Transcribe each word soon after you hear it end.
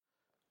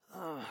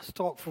Let's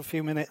talk for a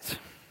few minutes.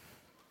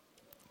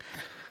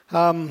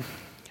 It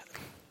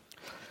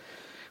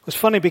was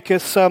funny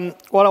because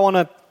what I want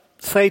to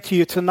say to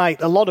you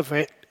tonight, a lot of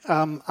it,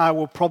 I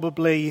will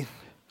probably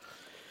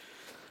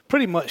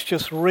pretty much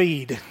just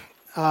read,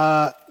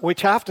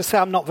 which I have to say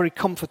I'm not very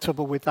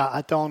comfortable with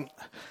that.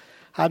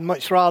 I'd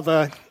much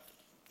rather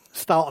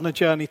start on a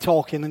journey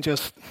talking and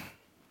just...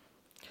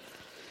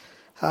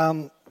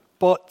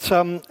 But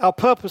our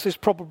purpose is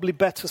probably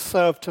better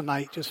served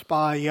tonight just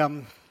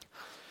by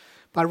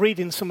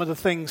reading some of the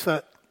things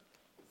that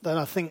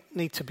I think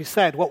need to be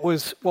said. What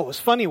was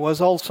funny was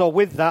also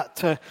with that,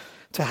 to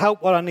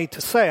help what I need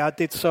to say, I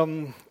did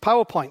some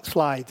PowerPoint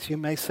slides, you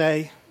may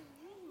say.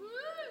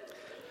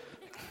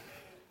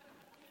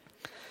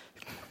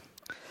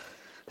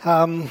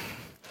 So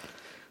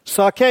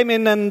I came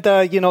in and,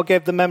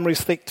 gave the memory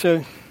stick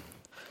to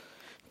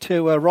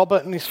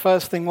Robert, and his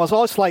first thing was,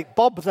 it's like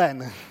Bob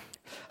then.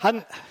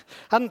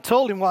 Hadn't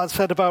told him what I'd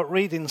said about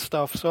reading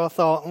stuff, so I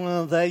thought,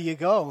 well, there you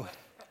go.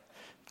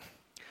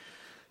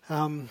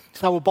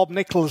 It's how Bob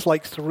Nichols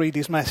likes to read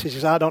his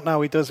messages. I don't know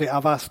how he does it.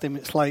 I've asked him.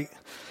 It's like,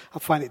 I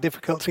find it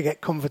difficult to get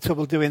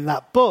comfortable doing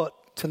that. But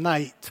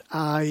tonight,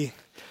 I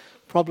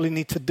probably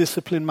need to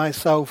discipline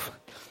myself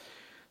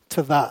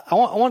to that. I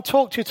want to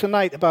talk to you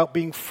tonight about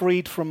being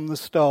freed from the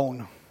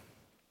stone.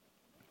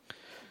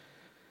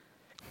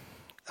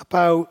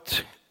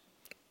 About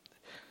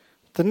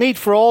the need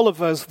for all of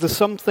us, there's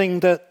something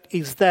that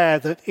is there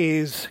that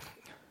is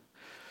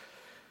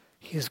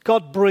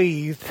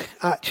God-breathed,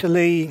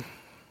 actually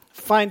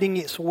finding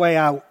its way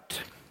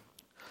out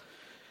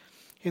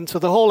into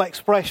the whole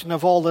expression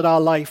of all that our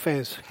life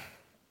is.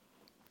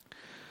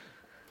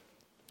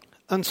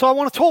 And so I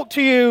want to talk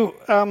to you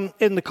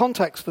in the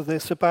context of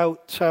this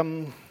about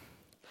a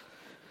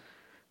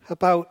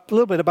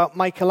little bit about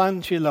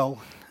Michelangelo.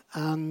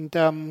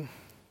 And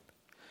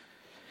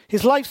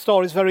his life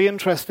story is very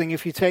interesting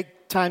if you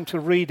take time to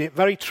read it.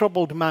 Very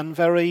troubled man,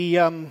 very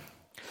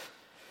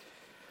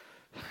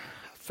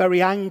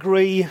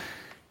angry,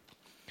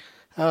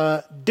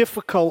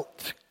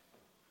 difficult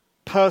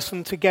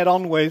person to get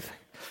on with.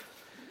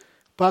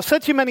 But I've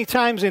said to you many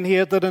times in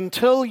here that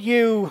until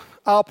you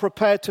are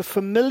prepared to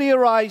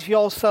familiarize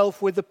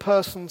yourself with the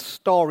person's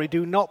story,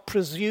 do not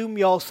presume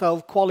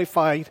yourself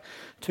qualified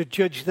to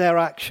judge their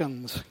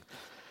actions.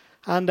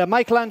 And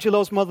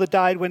Michelangelo's mother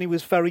died when he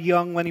was very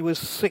young, when he was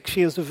 6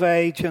 years of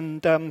age,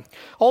 and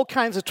all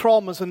kinds of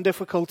traumas and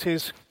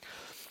difficulties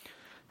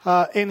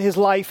in his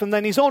life. And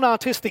then his own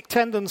artistic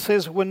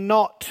tendencies were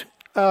not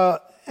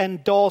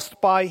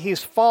endorsed by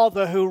his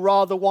father, who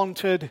rather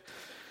wanted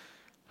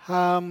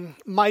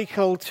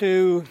Michael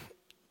to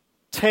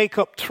take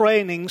up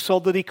training so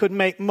that he could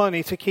make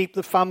money to keep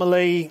the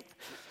family.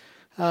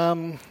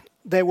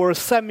 They were a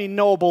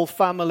semi-noble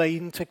family,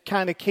 and to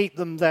kind of keep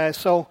them there.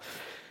 So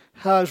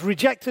was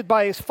rejected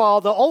by his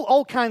father,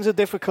 all kinds of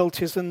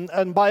difficulties,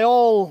 and by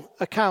all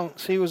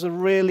accounts, he was a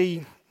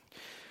really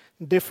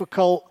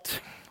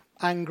difficult,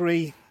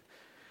 angry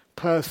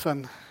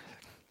person.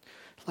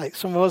 Like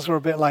some of us are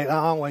a bit like that,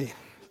 aren't we?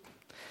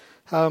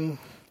 Then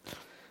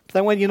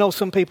when you know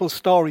some people's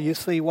story, you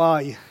see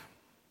why.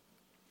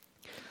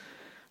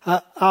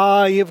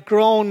 I have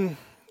grown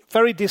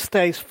very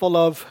distasteful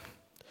of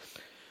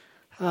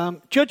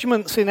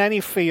judgments in any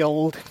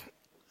field,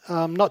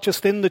 not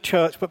just in the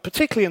church, but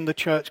particularly in the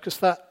church, because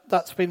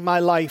that's been my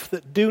life,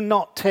 that do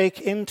not take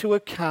into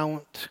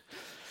account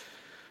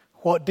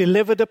what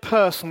delivered a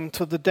person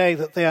to the day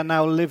that they are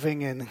now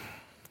living in.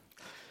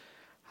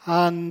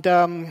 And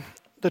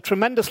the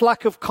tremendous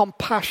lack of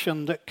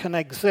compassion that can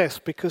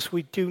exist because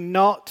we do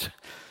not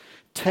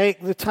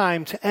take the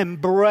time to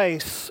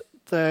embrace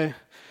the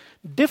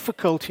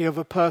difficulty of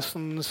a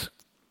person's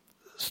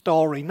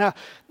story. Now,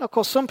 of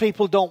course, some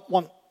people don't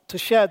want to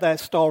share their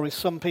stories.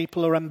 Some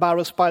people are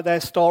embarrassed by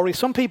their story.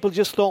 Some people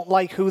just don't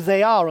like who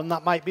they are, and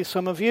that might be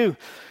some of you.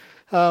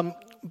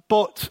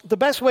 But the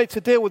best way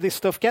to deal with this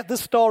stuff, get the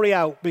story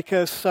out,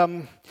 because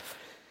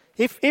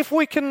if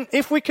we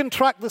can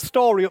track the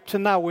story up to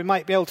now, we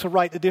might be able to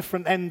write a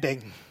different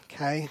ending.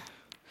 Okay.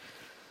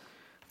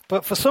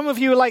 But for some of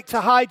you who like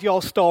to hide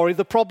your story,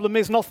 the problem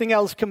is nothing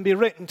else can be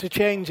written to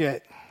change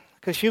it,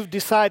 because you've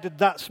decided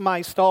that's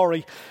my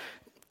story.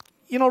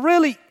 You know,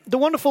 really, the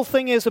wonderful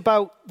thing is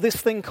about this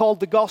thing called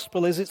the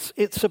gospel is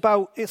it's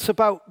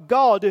about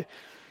God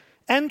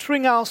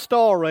entering our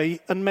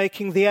story and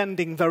making the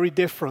ending very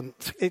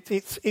different.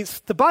 It's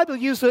the Bible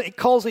it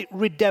calls it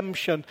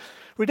redemption.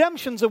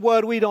 Redemption's a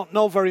word we don't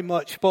know very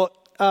much, but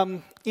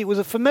it was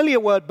a familiar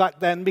word back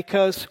then,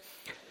 because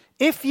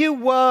if you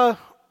were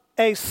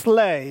a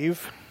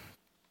slave,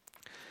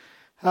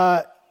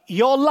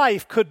 your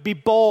life could be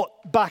bought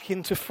back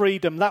into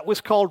freedom. That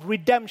was called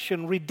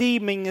redemption,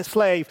 redeeming a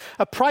slave.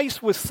 A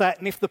price was set,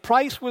 and if the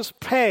price was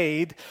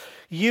paid,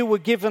 you were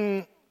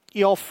given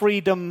your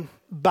freedom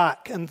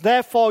back. And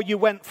therefore you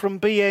went from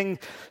being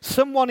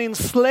someone in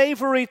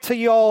slavery to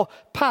your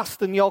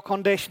past and your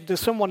condition to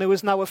someone who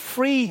is now a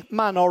free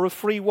man or a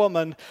free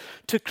woman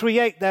to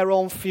create their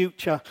own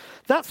future.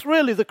 That's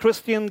really the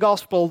Christian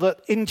gospel,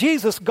 that in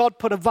Jesus God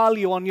put a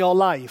value on your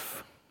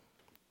life.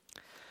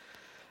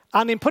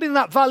 And in putting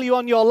that value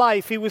on your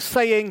life, he was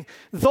saying,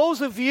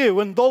 those of you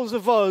and those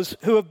of us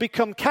who have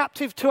become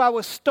captive to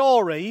our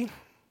story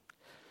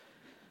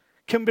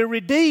can be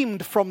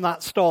redeemed from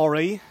that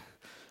story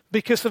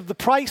because of the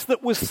price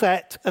that was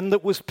set and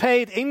that was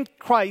paid in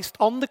Christ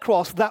on the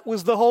cross. That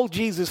was the whole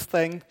Jesus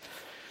thing.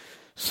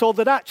 So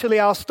that actually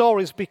our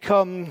stories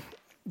become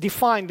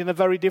defined in a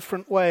very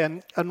different way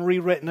and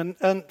rewritten.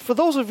 And for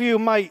those of you who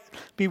might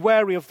be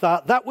wary of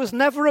that, that was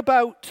never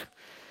about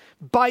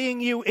buying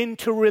you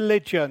into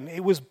religion.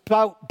 It was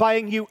about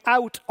buying you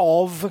out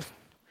of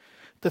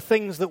the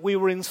things that we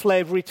were in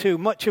slavery to,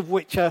 much of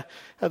which are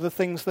the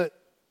things that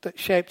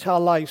shaped our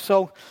lives.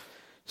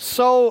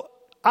 So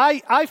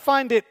I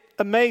find it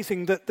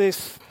amazing that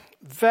this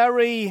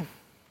very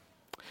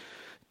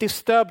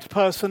disturbed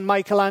person,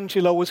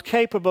 Michelangelo, was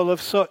capable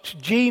of such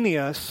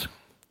genius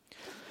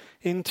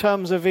in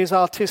terms of his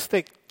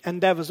artistic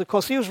endeavors. Of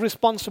course, he was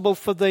responsible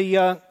for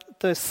the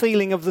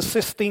ceiling of the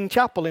Sistine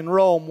Chapel in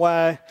Rome,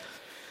 where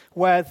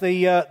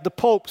the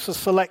popes are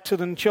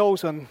selected and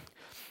chosen.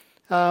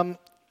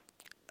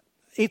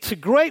 It's a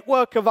great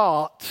work of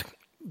art,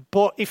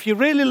 but if you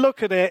really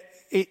look at it,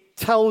 it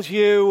tells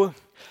you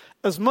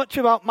as much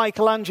about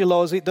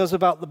Michelangelo as it does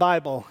about the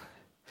Bible.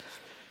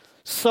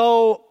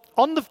 So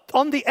on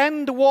the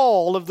end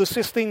wall of the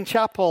Sistine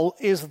Chapel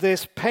is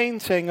this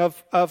painting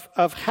of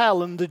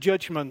hell and the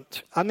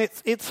judgment, and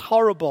it's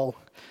horrible.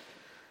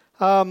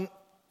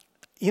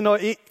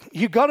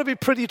 You've got to be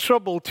pretty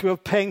troubled to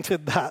have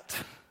painted that.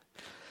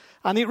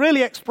 And it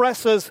really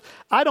expresses,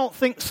 I don't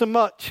think so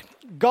much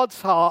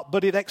God's heart,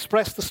 but it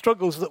expressed the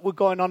struggles that were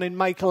going on in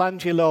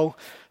Michelangelo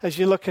as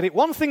you look at it.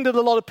 One thing that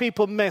a lot of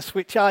people miss,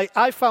 which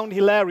I found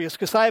hilarious,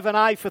 because I have an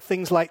eye for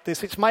things like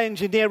this, it's my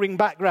engineering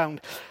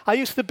background. I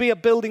used to be a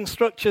building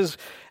structures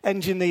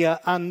engineer,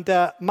 and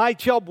my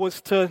job was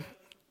to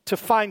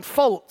find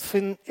faults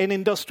in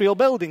industrial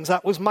buildings.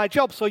 That was my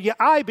job. So your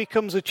eye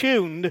becomes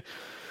attuned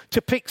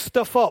to pick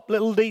stuff up,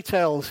 little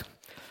details.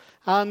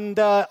 And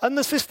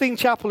the Sistine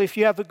Chapel, if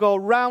you ever go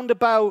round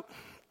about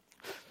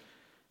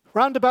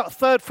a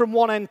third from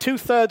one end,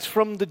 2/3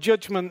 from the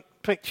judgment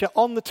picture,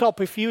 on the top,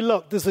 if you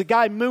look, there's a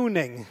guy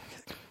mooning.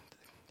 Do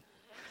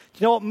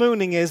you know what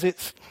mooning is?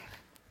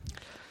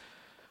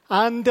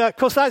 And of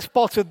course I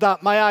spotted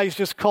that. My eyes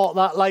just caught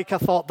that, like I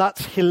thought,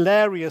 that's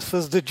hilarious.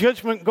 There's the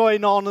judgment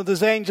going on and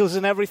there's angels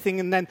and everything.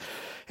 And then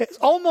it's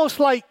almost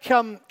like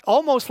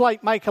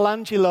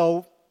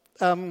Michelangelo,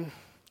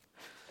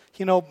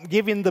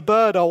 giving the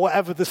bird or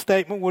whatever the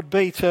statement would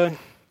be to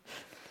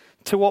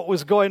what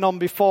was going on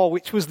before,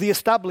 which was the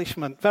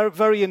establishment. Very,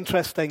 very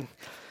interesting.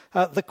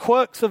 The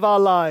quirks of our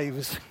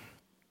lives.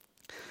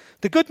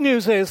 The good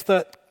news is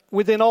that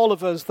within all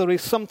of us there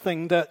is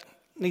something that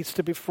needs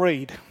to be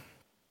freed.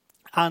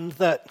 And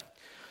that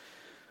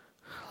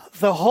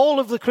the whole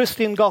of the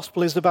Christian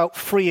gospel is about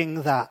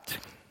freeing that.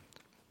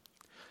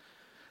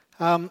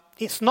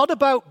 It's not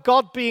about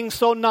God being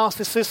so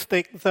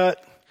narcissistic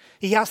that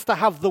he has to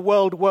have the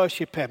world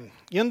worship him.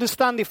 You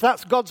understand? If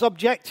that's God's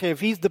objective,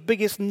 he's the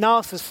biggest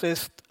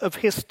narcissist of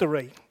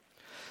history.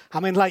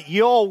 I mean, like,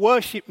 you'll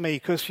worship me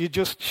because you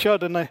just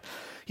should, and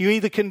you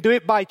either can do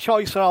it by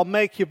choice or I'll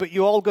make you, but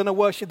you're all going to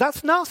worship.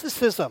 That's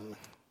narcissism.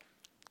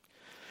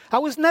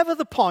 That was never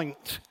the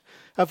point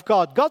of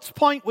God. God's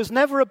point was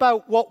never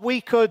about what we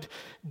could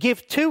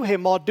give to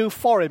him or do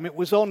for him. It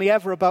was only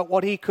ever about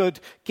what he could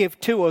give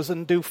to us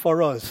and do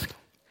for us.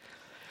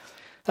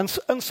 And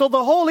so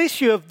the whole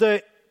issue of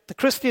the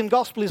Christian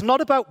gospel is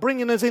not about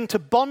bringing us into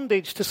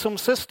bondage to some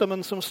system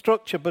and some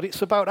structure, but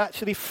it's about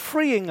actually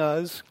freeing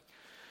us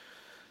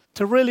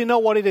to really know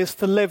what it is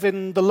to live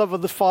in the love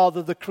of the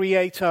Father, the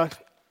Creator,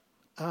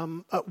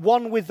 at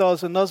one with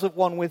us and us at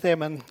one with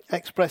him, and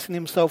expressing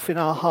himself in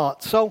our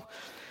hearts.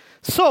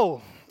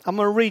 So I'm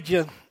going to read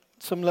you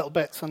some little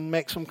bits and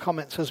make some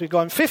comments as we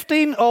go. In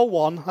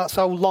 1501, that's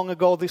how long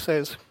ago this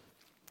is,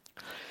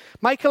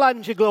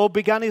 Michelangelo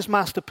began his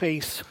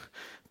masterpiece,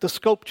 The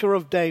Sculpture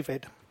of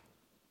David.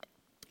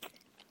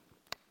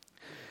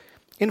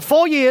 In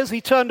 4 years,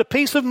 he turned a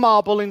piece of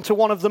marble into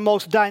one of the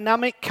most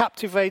dynamic,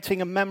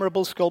 captivating, and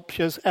memorable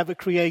sculptures ever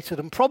created,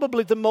 and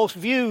probably the most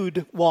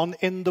viewed one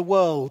in the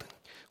world,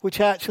 which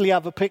I actually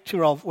have a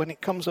picture of when it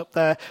comes up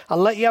there. I'll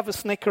let you have a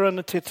snicker and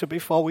a titter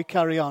before we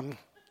carry on.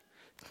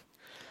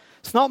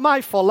 It's not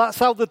my fault. That's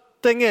how the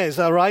thing is,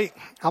 all right?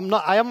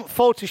 I haven't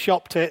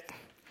photoshopped it.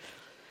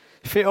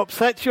 If it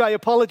upsets you, I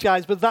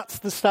apologize, but that's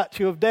the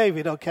statue of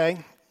David,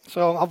 okay?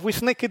 So have we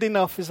snickered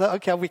enough? Is that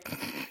okay?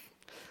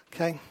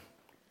 Okay.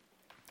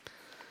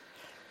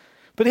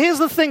 But here's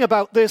the thing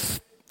about this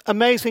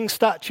amazing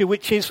statue,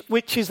 which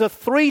is a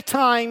 3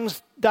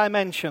 times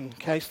dimension.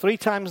 Okay, it's 3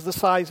 times the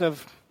size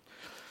of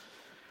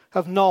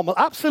normal.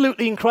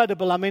 Absolutely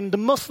incredible. I mean, the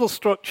muscle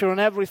structure and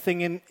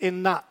everything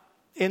in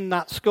in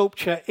that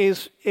sculpture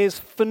is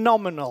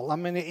phenomenal. I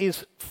mean, it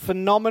is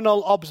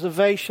phenomenal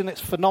observation. It's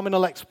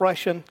phenomenal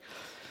expression.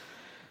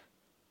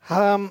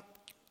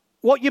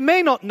 What you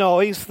may not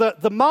know is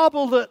that the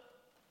marble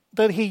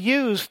that he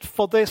used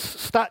for this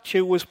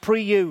statue was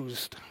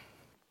pre-used.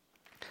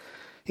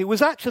 It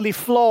was actually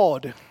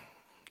flawed.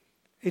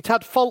 It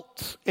had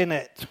faults in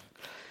it.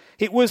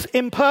 It was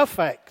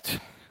imperfect.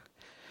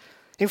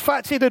 In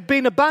fact, it had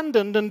been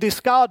abandoned and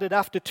discarded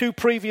after 2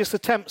 previous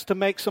attempts to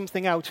make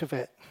something out of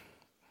it.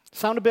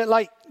 Sound a bit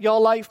like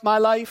your life, my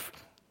life?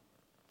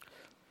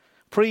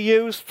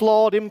 Pre-used,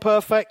 flawed,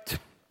 imperfect,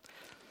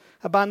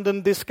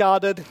 abandoned,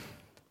 discarded.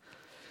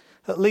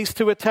 At least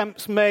 2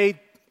 attempts made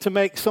to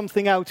make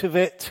something out of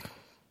it.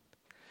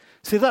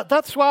 See,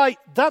 that's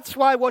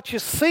why what you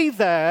see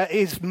there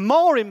is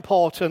more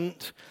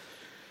important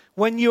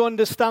when you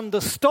understand the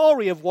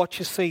story of what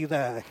you see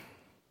there.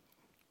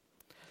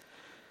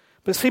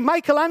 But see,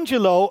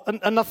 Michelangelo,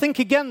 and I think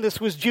again this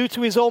was due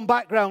to his own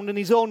background and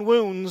his own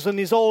wounds and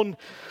his own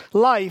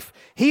life,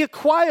 he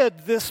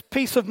acquired this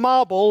piece of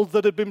marble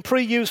that had been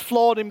pre-used,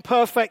 flawed,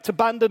 imperfect,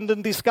 abandoned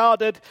and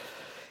discarded.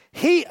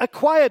 He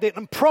acquired it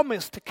and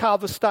promised to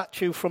carve a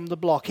statue from the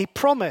block. He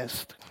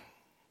promised.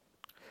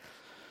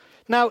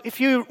 Now,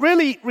 if you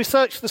really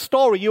research the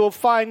story, you will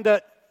find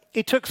that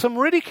he took some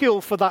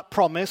ridicule for that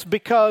promise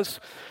because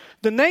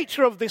the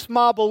nature of this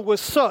marble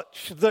was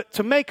such that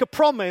to make a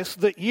promise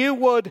that you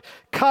would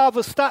carve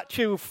a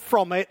statue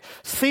from it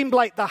seemed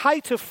like the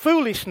height of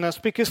foolishness,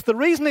 because the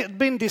reason it had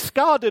been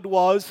discarded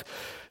was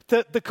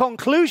that the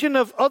conclusion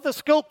of other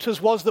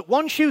sculptors was that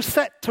once you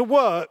set to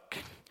work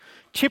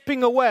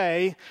chipping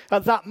away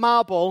at that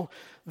marble,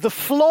 the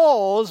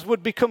flaws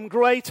would become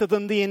greater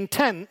than the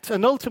intent,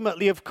 and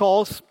ultimately, of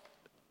course,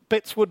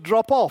 bits would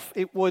drop off.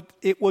 It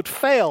would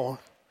fail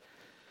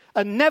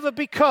and never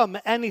become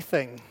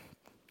anything.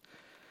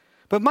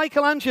 But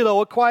Michelangelo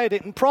acquired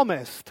it and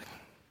promised.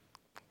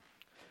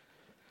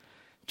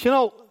 Do you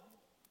know,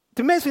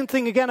 the amazing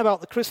thing again about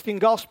the Christian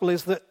gospel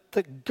is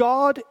that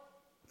God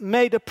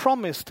made a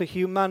promise to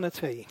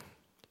humanity.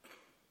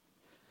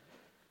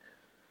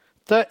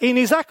 That in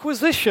his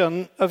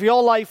acquisition of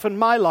your life and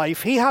my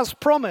life, he has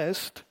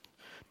promised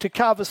to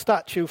carve a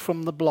statue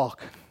from the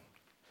block.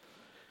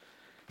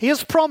 He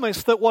has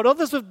promised that what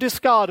others have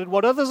discarded,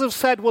 what others have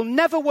said will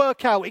never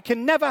work out, it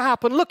can never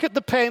happen, look at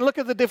the pain, look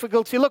at the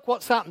difficulty, look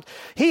what's happened.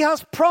 He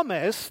has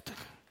promised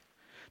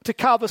to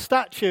carve a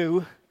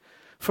statue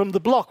from the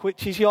block,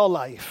 which is your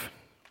life.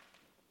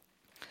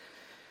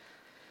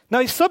 Now,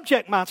 his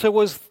subject matter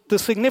was the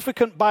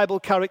significant Bible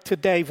character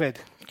David.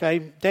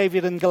 Okay,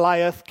 David and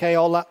Goliath, okay,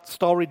 all that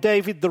story.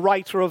 David, the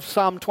writer of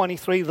Psalm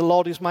 23, the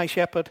Lord is my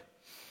shepherd.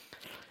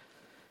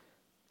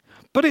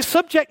 But his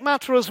subject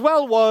matter as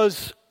well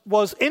was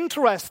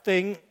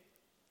interesting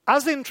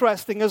as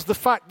the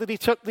fact that he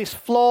took this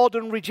flawed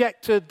and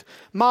rejected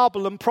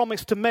marble and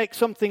promised to make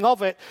something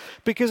of it,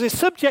 because his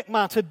subject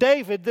matter,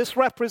 David, this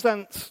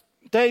represents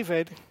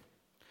David.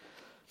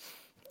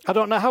 I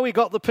don't know how he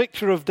got the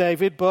picture of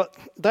David, but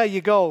there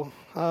you go.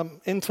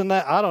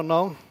 Internet, I don't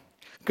know.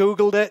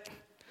 Googled it.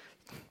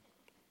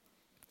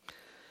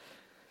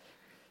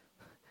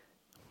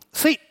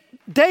 See,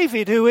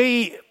 David, who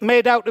he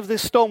made out of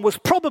this stone, was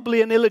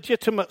probably an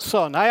illegitimate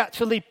son. I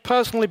actually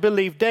personally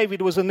believe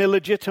David was an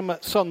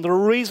illegitimate son. There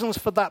are reasons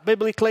for that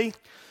biblically,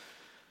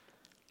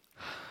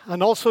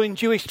 and also in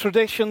Jewish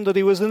tradition, that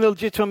he was an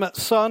illegitimate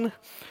son.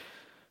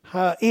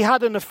 He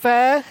had an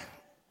affair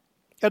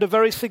at a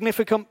very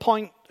significant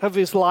point of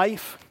his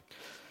life.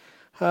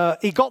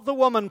 He got the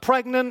woman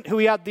pregnant who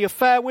he had the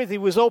affair with. He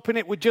was hoping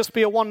it would just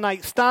be a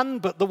one-night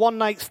stand, but the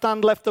one-night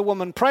stand left the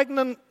woman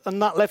pregnant,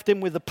 and that left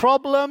him with a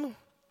problem.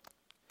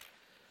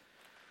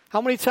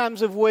 How many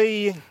times have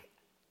we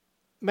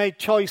made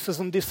choices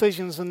and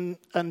decisions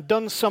and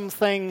done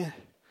something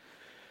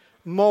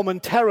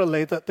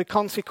momentarily that the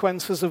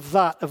consequences of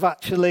that have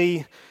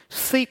actually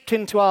seeped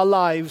into our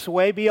lives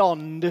way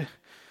beyond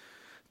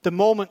the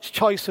moment's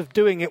choice of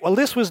doing it? Well,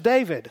 this was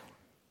David.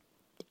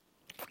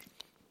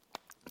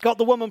 Got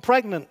the woman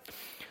pregnant.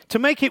 To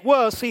make it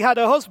worse, he had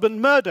her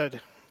husband murdered.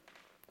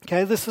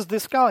 Okay, this is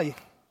this guy.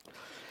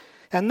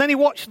 And then he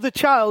watched the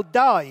child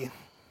die.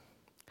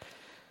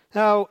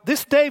 Now,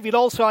 this David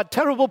also had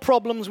terrible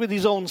problems with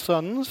his own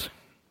sons.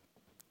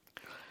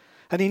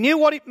 And he knew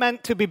what it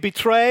meant to be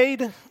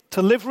betrayed,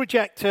 to live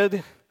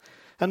rejected,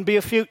 and be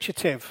a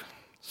fugitive.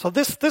 So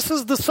this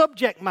is the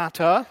subject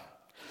matter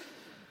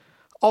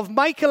of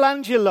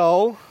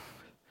Michelangelo,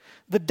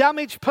 the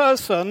damaged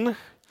person,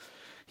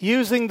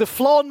 using the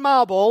flawed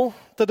marble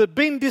that had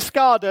been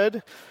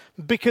discarded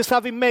because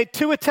having made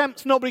 2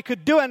 attempts, nobody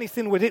could do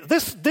anything with it.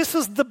 This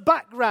is the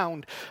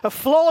background. A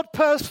flawed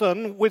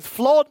person with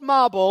flawed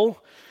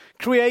marble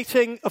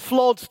creating a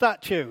flawed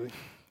statue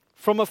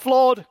from a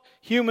flawed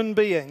human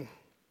being.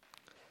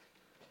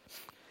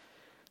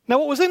 Now,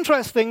 what was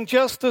interesting,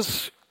 just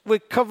as we're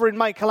covering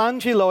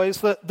Michelangelo,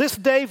 is that this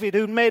David,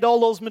 who made all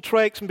those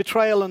mistakes and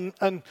betrayal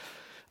and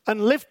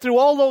and lived through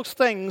all those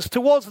things,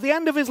 towards the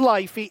end of his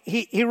life,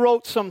 he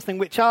wrote something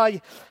which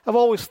I have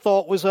always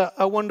thought was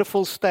a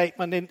wonderful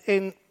statement.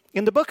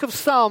 In the book of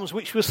Psalms,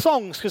 which was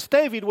songs, because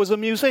David was a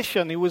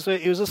musician, he was a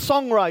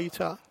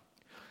songwriter.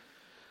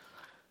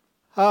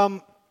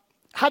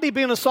 Had he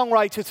been a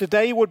songwriter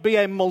today, he would be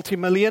a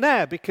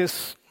multimillionaire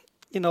because,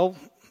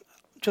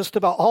 just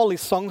about all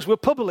his songs were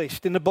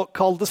published in a book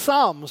called the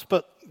Psalms,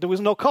 but there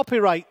was no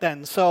copyright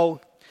then, so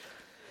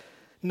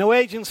no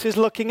agencies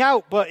looking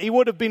out, but he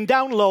would have been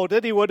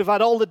downloaded. He would have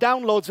had all the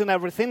downloads and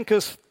everything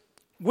because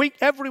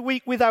every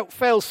week without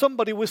fail,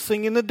 somebody was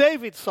singing the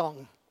David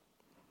song.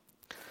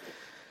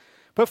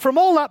 But from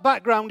all that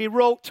background, he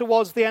wrote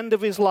towards the end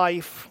of his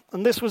life,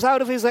 and this was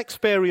out of his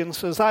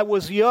experiences. I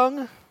was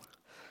young,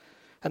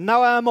 and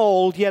now I am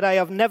old, yet I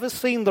have never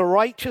seen the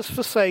righteous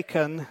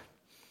forsaken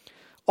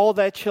or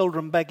their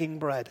children begging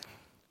bread.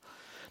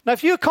 Now,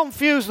 if you're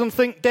confused and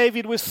think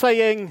David was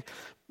saying,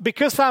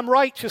 because I'm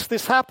righteous,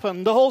 this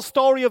happened, the whole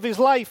story of his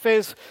life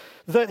is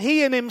that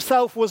he in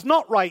himself was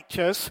not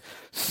righteous.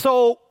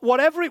 So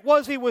whatever it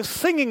was he was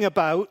singing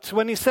about,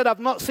 when he said, I've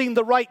not seen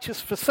the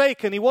righteous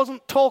forsaken, he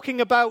wasn't talking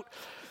about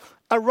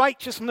a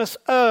righteousness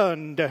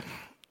earned.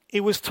 He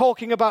was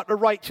talking about a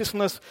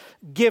righteousness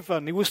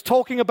given. He was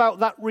talking about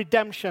that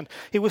redemption.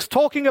 He was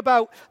talking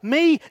about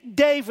me,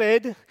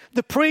 David,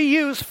 the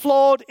pre-used,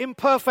 flawed,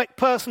 imperfect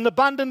person,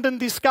 abandoned and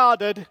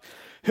discarded,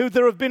 who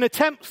there have been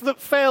attempts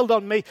that failed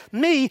on me.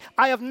 Me,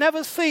 I have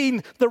never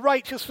seen the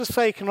righteous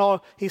forsaken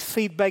or his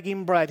seed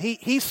begging bread.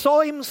 He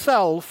saw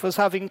himself as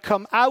having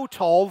come out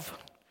of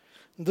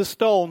the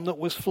stone that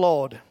was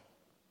flawed.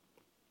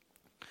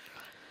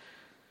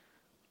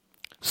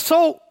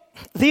 So,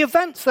 the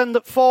events then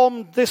that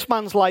formed this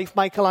man's life,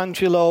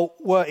 Michelangelo,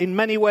 were in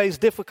many ways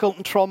difficult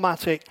and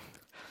traumatic.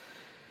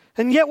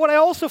 And yet what I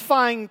also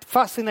find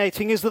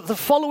fascinating is that the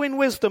following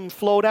wisdom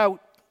flowed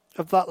out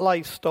of that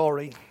life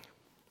story.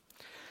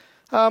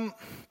 I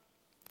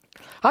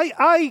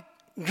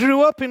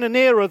grew up in an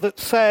era that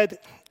said,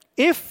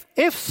 if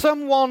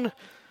someone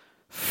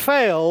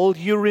failed,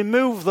 you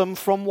remove them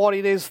from what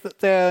it is that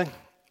they're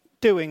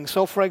doing.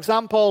 So, for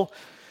example,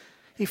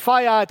 if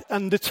I had,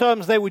 and the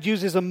terms they would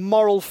use is a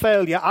moral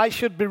failure, I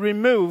should be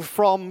removed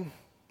from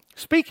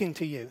speaking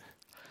to you.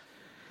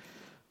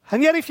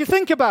 And yet, if you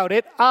think about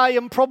it, I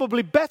am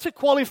probably better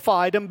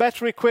qualified and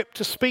better equipped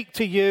to speak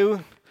to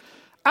you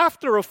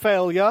after a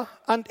failure,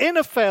 and in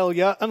a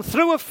failure, and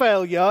through a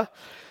failure,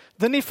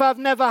 than if I've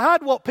never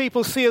had what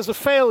people see as a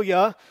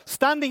failure,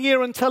 standing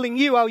here and telling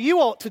you how you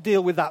ought to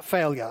deal with that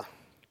failure.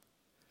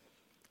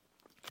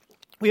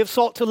 We have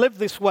sought to live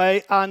this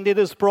way, and it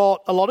has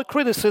brought a lot of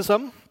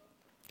criticism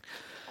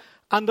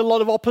and a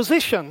lot of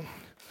opposition.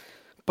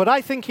 But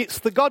I think it's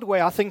the God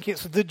way. I think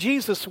it's the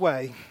Jesus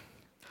way.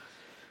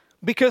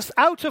 Because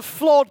out of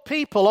flawed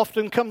people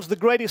often comes the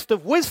greatest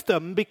of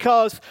wisdom,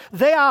 because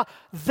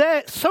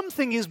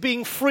something is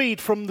being freed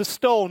from the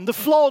stone, the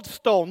flawed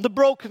stone, the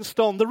broken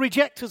stone, the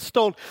rejected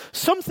stone.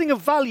 Something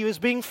of value is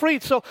being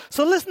freed. So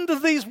listen to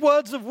these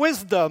words of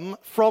wisdom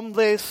from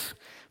this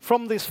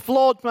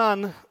flawed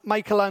man,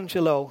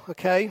 Michelangelo,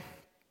 okay?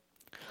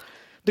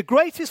 The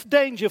greatest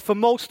danger for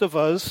most of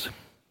us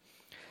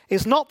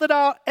is not that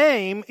our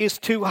aim is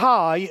too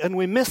high and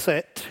we miss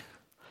it,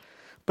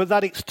 but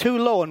that it's too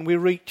low and we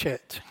reach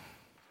it.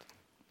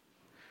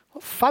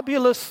 What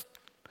fabulous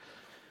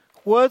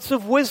words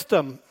of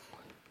wisdom.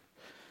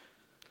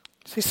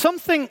 See,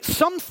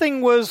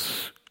 something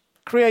was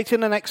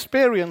creating an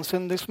experience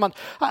in this man.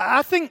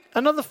 I think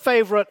another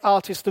favorite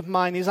artist of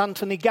mine is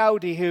Antoni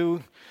Gaudi,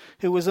 who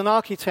was an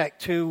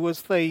architect, who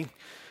was the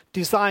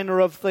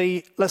designer of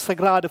the La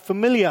Sagrada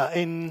Familia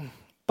in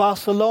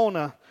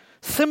Barcelona.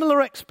 Similar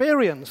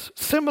experience,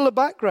 similar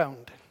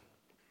background.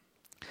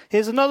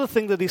 Here's another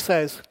thing that he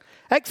says.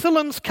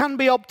 Excellence can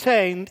be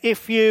obtained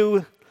if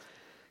you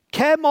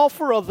care more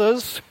for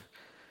others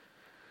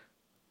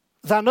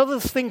than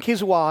others think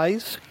is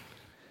wise.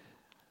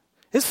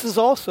 This is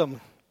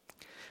awesome.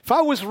 If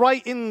I was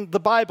writing the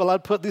Bible,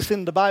 I'd put this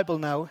in the Bible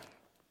now.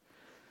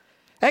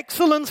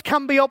 Excellence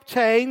can be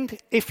obtained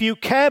if you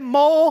care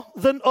more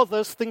than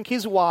others think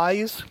is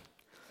wise.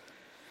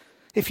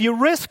 If you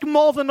risk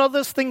more than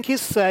others think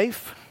is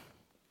safe.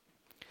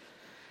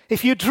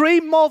 If you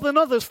dream more than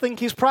others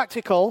think is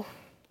practical.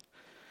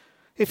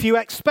 If you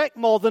expect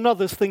more than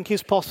others think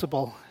is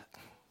possible.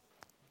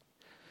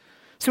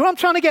 See, what I'm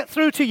trying to get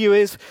through to you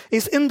is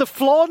in the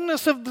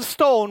flawedness of the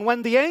stone,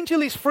 when the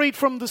angel is freed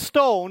from the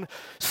stone,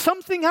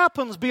 something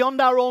happens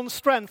beyond our own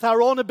strength,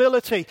 our own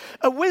ability.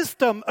 A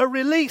wisdom, a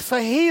release,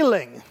 a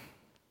healing.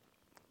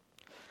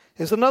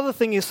 Here's another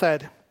thing he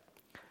said.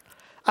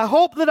 I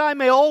hope that I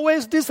may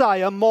always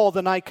desire more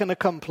than I can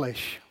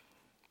accomplish.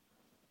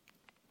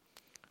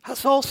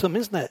 That's awesome,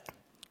 isn't it?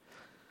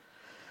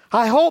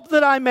 I hope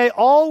that I may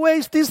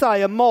always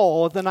desire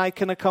more than I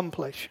can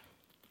accomplish.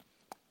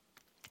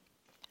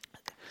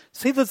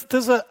 See,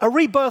 there's a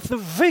rebirth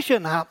of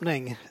vision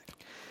happening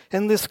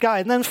in this guy.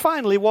 And then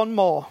finally, one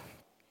more.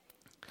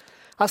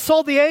 I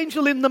saw the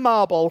angel in the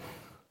marble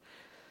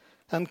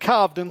and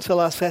carved until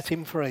I set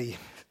him free.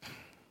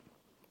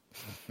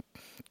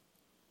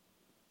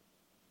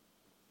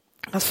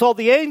 I saw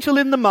the angel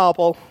in the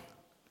marble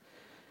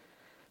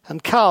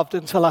and carved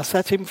until I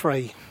set him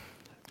free.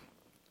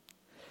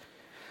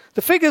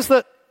 The figures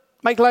that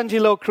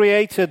Michelangelo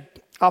created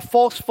are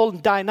forceful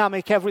and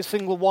dynamic, every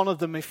single one of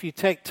them, if you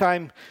take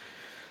time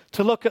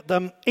to look at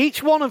them.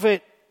 Each one of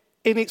it,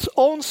 in its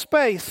own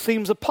space,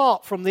 seems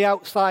apart from the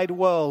outside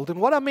world.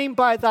 And what I mean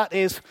by that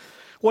is,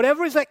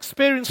 whatever his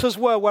experiences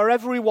were,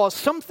 wherever he was,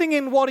 something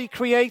in what he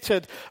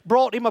created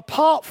brought him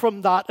apart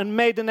from that and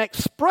made an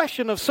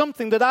expression of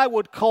something that I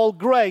would call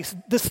grace.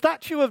 The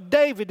statue of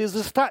David is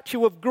a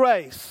statue of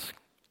grace.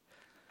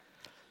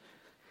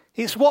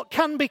 It's what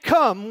can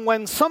become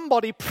when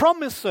somebody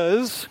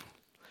promises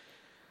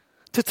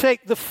to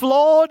take the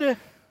flawed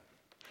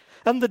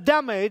and the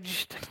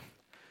damaged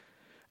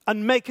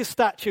and make a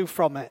statue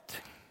from it.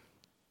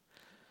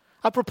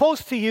 I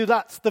propose to you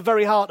that's the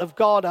very heart of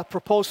God. I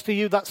propose to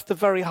you that's the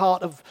very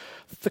heart of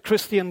the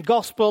Christian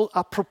gospel.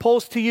 I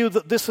propose to you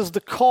that this is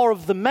the core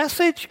of the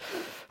message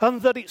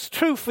and that it's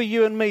true for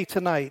you and me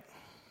tonight.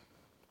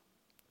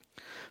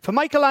 For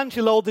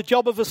Michelangelo, the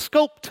job of a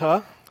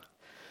sculptor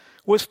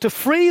was to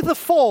free the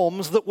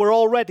forms that were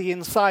already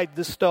inside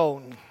the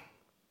stone.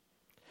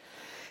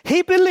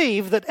 He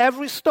believed that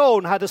every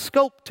stone had a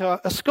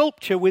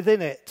sculpture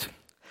within it,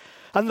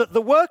 and that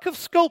the work of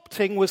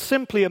sculpting was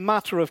simply a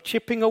matter of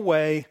chipping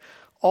away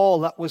all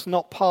that was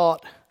not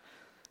part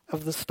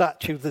of the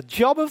statue. The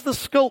job of the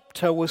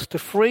sculptor was to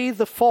free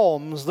the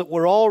forms that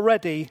were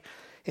already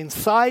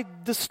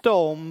inside the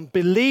stone,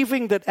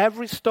 believing that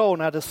every stone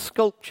had a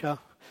sculpture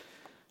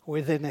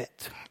within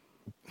it.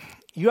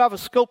 You have a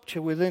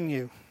sculpture within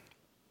you.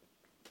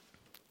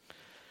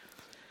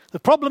 The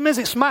problem is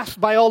it's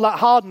masked by all that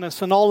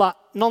hardness and all that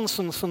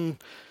nonsense and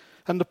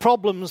the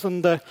problems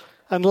and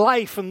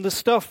life and the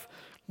stuff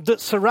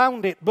that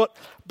surround it. But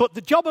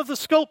the job of the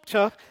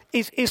sculptor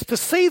is to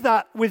see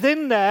that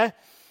within there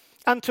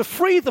and to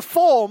free the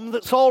form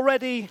that's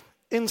already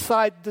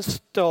inside the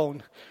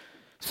stone.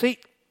 See,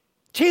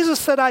 Jesus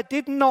said, I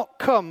did not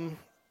come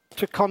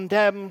to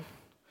condemn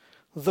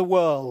the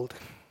world,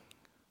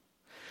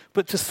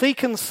 but to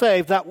seek and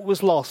save that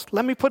was lost.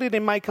 Let me put it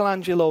in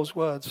Michelangelo's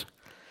words.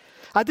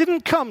 I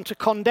didn't come to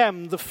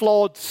condemn the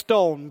flawed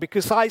stone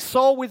because I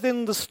saw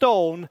within the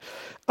stone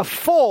a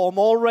form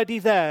already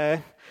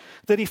there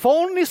that if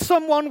only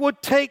someone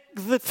would take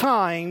the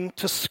time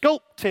to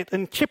sculpt it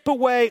and chip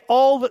away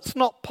all that's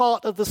not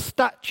part of the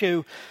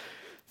statue,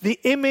 the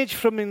image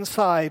from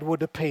inside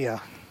would appear.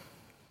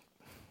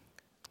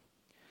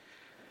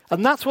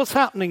 And that's what's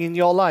happening in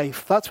your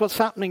life. That's what's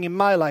happening in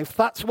my life.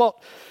 That's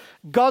what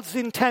God's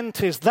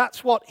intent is.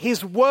 That's what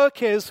his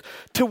work is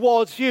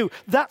towards you.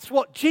 That's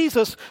what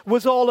Jesus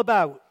was all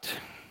about.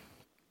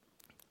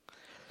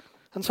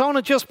 And so I want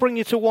to just bring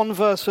you to one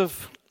verse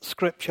of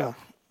Scripture.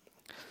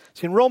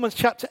 It's in Romans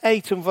chapter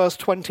 8 and verse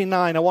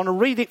 29. I want to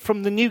read it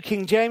from the New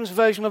King James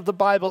Version of the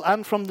Bible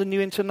and from the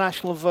New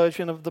International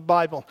Version of the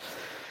Bible.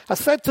 I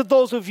said to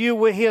those of you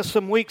who were here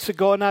some weeks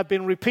ago, and I've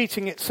been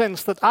repeating it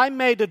since, that I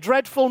made a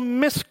dreadful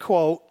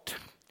misquote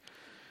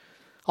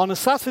on a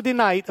Saturday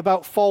night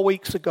about 4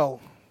 weeks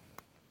ago.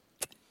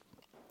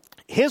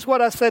 Here's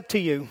what I said to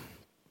you.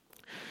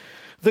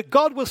 That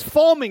God was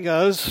forming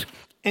us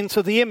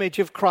into the image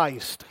of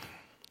Christ.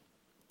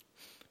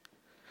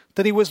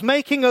 That he was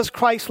making us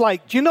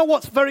Christ-like. Do you know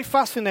what's very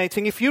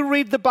fascinating? If you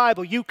read the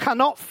Bible, you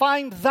cannot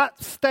find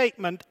that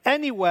statement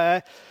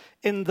anywhere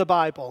in the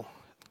Bible.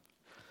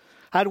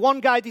 I had one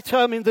guy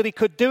determined that he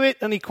could do it,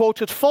 and he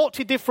quoted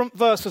 40 different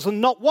verses,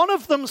 and not one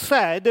of them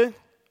said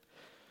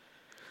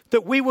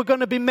that we were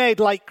going to be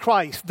made like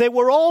Christ. They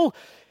were all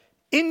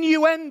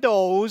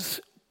innuendos,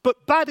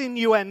 but bad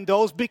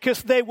innuendos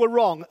because they were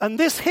wrong. And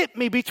this hit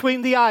me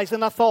between the eyes,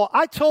 and I thought,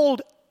 I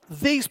told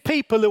these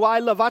people who I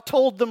love, I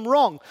told them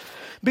wrong.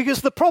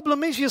 Because the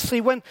problem is, you see,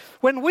 when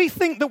we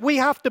think that we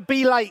have to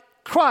be like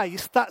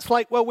Christ, that's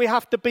like, well, we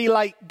have to be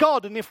like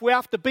God. And if we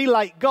have to be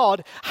like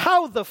God,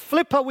 how the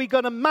flip are we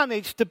going to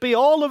manage to be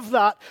all of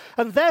that?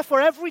 And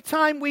therefore, every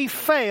time we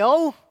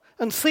fail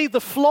and see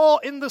the flaw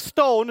in the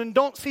stone and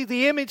don't see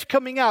the image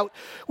coming out,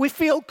 we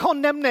feel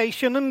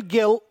condemnation and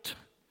guilt.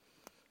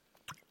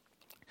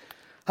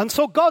 And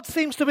so God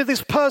seems to be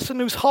this person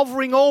who's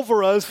hovering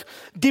over us,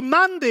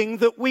 demanding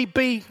that we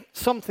be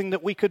something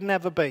that we could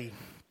never be.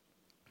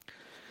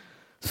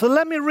 So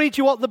let me read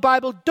you what the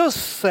Bible does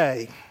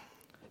say.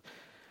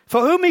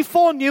 For whom he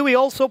foreknew, he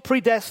also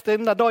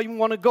predestined. I don't even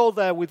want to go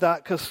there with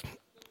that because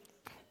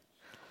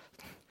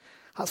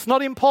that's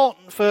not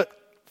important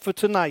for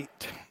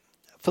tonight.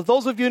 For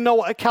those of you who know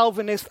what a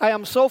Calvinist, I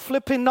am so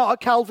flipping not a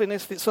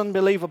Calvinist, it's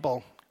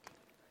unbelievable.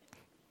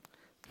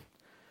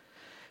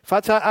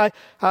 In fact,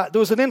 there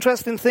was an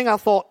interesting thing. I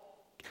thought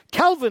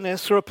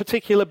Calvinists are a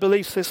particular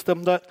belief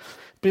system that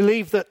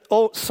believe that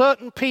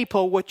certain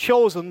people were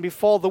chosen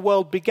before the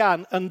world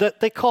began, and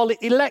that they call it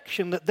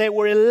election, that they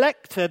were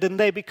elected and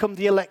they become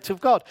the elect of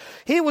God.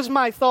 Here was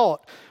my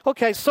thought.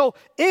 Okay, so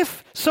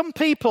if some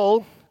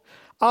people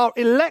are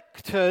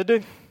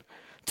elected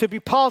to be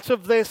part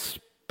of this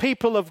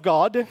people of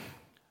God,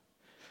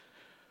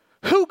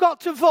 who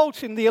got to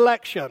vote in the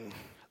election?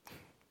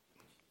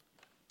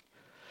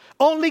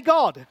 Only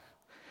God.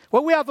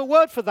 Well, we have a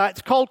word for that.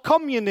 It's called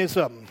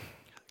communism.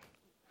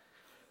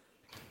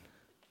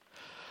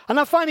 And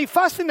I find it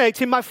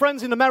fascinating. My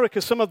friends in America,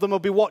 some of them will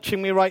be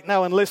watching me right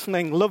now and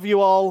listening. Love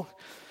you all.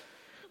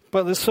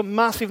 But there's some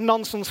massive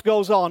nonsense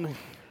goes on.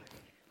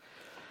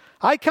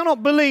 I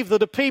cannot believe that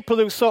the people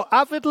who so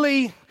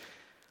avidly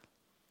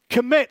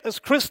commit as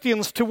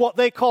Christians to what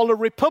they call a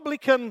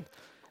Republican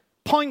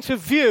point of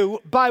view,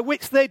 by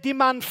which they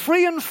demand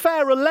free and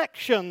fair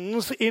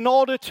elections in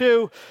order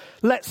to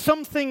let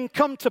something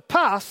come to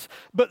pass,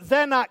 but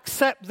then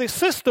accept this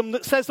system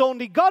that says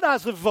only God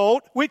has a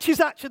vote, which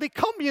is actually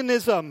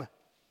communism.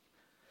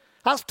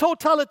 That's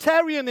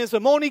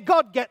totalitarianism. Only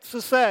God gets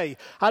a say.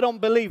 I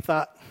don't believe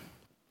that.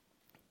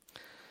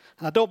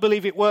 I don't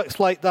believe it works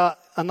like that,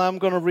 and I'm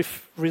going to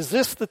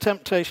resist the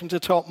temptation to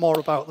talk more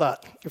about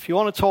that. If you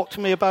want to talk to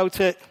me about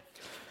it,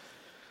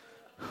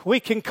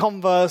 we can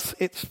converse,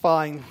 it's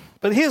fine.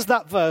 But here's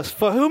that verse.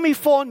 For whom he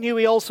foreknew,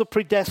 he also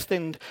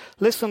predestined,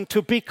 listen,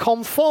 to be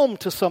conformed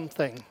to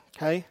something.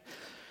 Okay?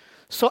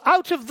 So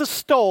out of the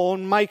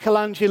stone,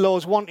 Michelangelo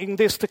is wanting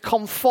this to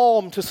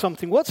conform to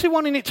something. What's he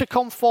wanting it to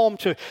conform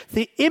to?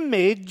 The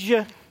image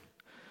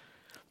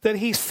that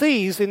he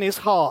sees in his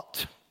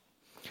heart,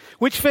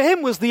 which for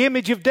him was the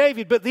image of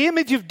David. But the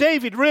image of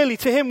David really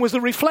to him was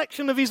a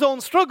reflection of his own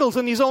struggles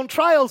and his own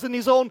trials and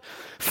his own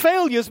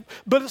failures,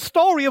 but a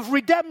story of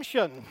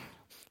redemption.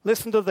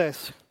 Listen to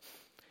this.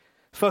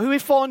 For who he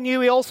foreknew,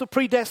 he also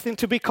predestined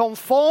to be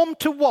conformed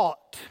to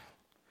what?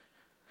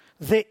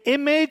 The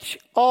image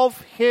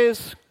of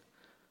his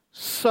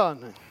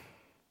Son.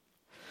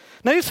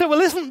 Now you say,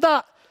 well, isn't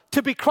that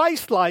to be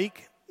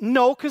Christ-like?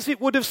 No, because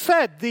it would have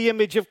said the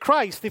image of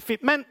Christ if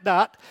it meant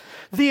that.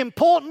 The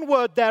important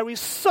word there is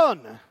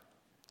son.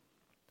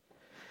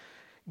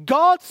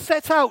 God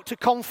set out to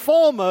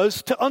conform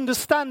us to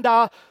understand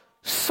our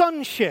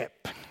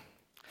sonship.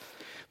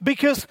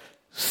 Because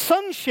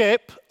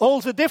sonship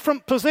holds a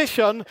different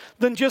position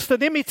than just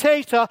an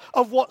imitator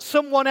of what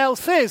someone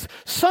else is.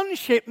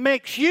 Sonship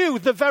makes you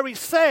the very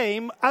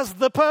same as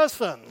the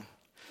person.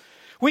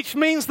 Which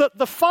means that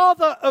the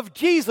father of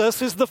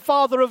Jesus is the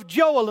father of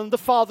Joel and the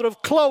father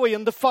of Chloe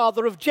and the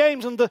father of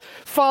James and the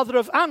father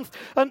of Anth.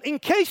 And in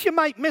case you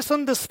might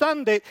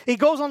misunderstand it, he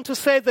goes on to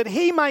say that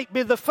he might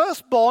be the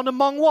firstborn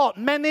among what?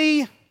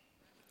 Many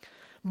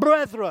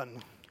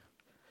brethren.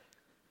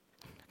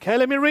 Okay,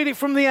 let me read it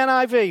from the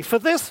NIV.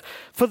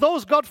 For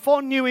those God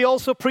foreknew, he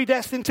also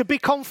predestined to be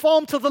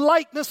conformed to the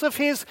likeness of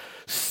his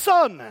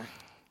Son.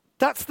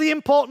 That's the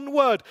important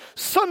word,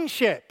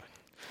 sonship.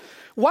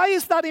 Why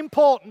is that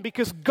important?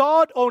 Because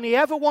God only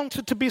ever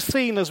wanted to be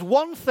seen as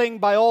one thing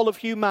by all of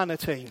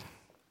humanity.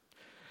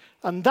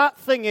 And that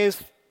thing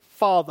is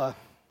Father.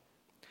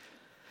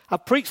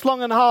 I've preached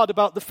long and hard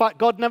about the fact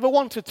God never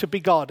wanted to be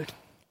God.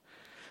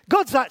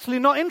 God's actually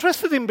not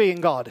interested in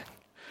being God.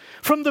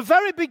 From the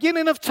very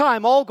beginning of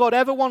time, all God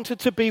ever wanted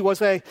to be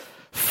was a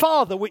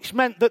father, which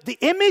meant that the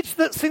image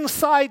that's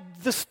inside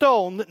the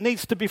stone that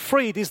needs to be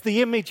freed is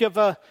the image of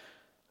a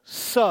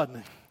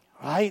son,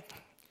 right?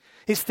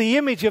 It's the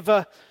image of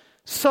a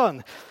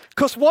son.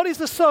 Because what is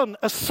a son?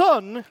 A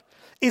son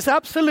is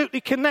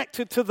absolutely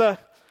connected to the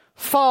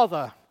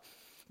father.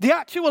 The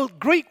actual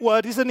Greek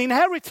word is an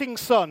inheriting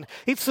son.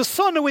 It's a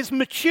son who is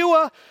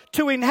mature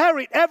to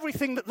inherit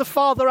everything that the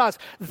father has.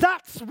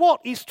 That's what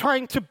he's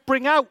trying to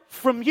bring out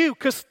from you,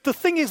 because the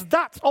thing is,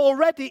 that's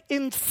already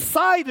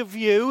inside of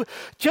you.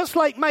 Just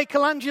like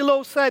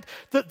Michelangelo said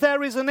that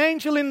there is an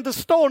angel in the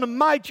stone, and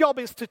my job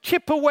is to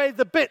chip away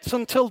the bits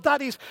until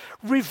that is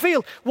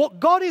revealed. What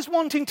God is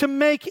wanting to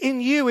make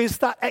in you is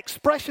that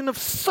expression of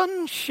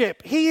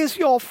sonship. He is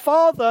your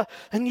father,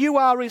 and you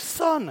are his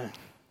son.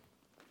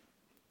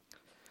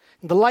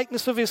 The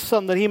likeness of his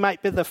Son, that he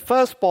might be the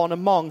firstborn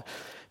among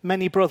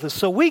many brothers.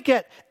 So we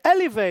get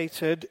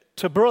elevated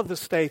to brother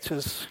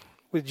status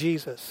with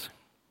Jesus.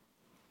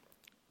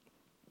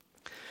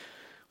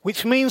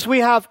 Which means we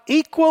have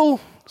equal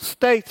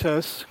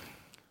status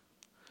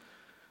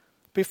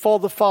before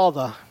the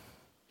Father.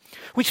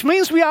 Which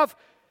means we have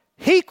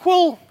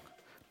equal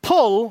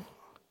pull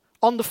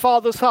on the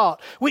Father's heart.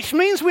 Which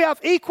means we have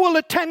equal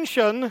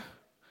attention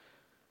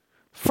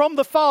from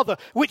the Father.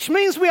 Which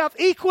means we have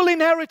equal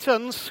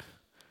inheritance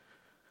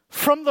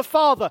from the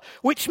Father,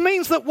 which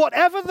means that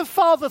whatever the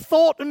Father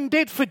thought and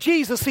did for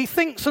Jesus, he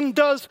thinks and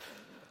does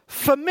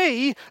for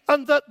me,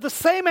 and that the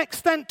same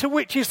extent to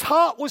which his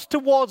heart was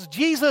towards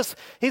Jesus,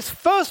 his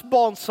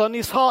firstborn son,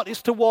 his heart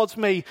is towards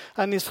me,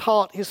 and his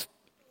heart is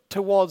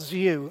towards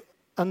you.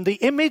 And the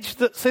image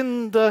that's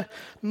in the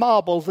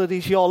marble that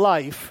is your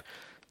life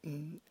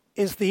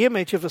is the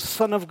image of a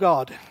Son of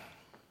God.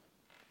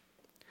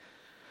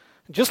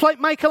 Just like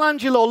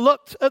Michelangelo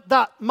looked at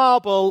that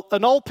marble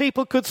and all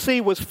people could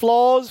see was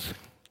flaws,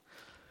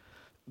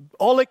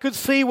 all they could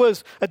see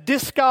was a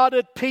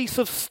discarded piece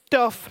of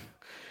stuff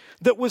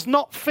that was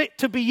not fit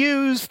to be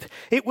used.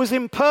 It was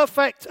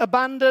imperfect,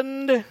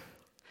 abandoned.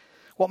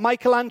 What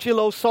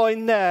Michelangelo saw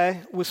in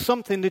there was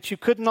something that you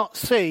could not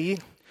see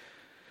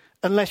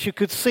unless you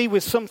could see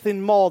with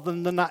something more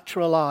than the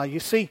natural eye. You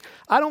see,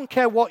 I don't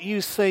care what you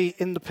see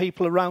in the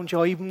people around you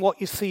or even what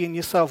you see in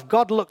yourself.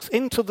 God looks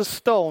into the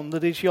stone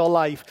that is your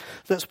life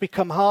that's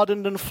become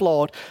hardened and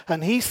flawed,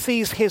 and he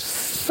sees his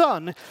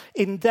son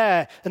in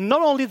there. And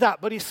not only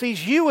that, but he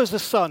sees you as a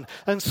son.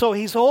 And so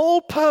his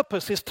whole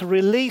purpose is to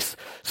release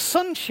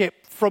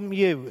sonship from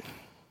you.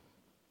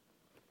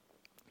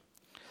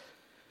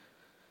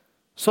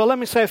 So let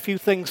me say a few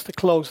things to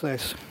close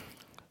this.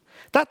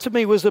 That to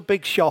me was a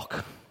big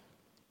shock.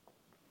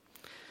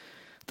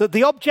 That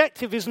the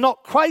objective is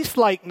not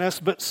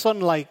Christ-likeness, but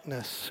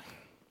son-likeness.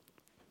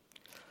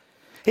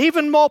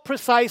 Even more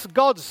precise,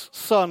 God's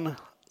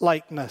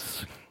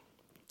son-likeness.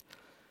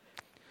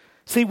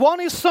 See, one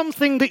is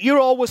something that you're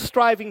always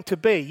striving to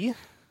be,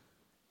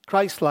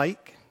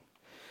 Christ-like.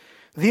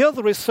 The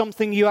other is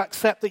something you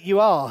accept that you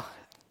are,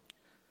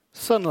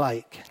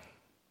 son-like.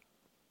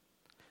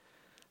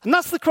 And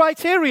that's the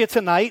criteria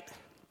tonight.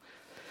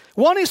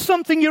 One is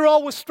something you're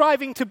always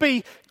striving to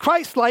be,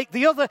 Christ-like.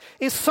 The other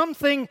is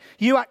something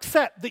you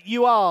accept that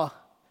you are,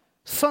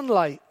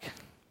 son-like.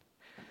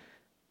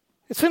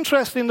 It's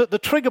interesting that the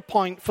trigger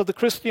point for the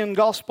Christian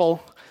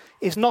gospel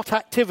is not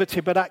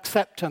activity, but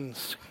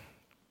acceptance.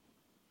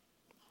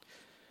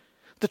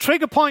 The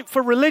trigger point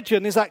for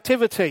religion is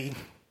activity,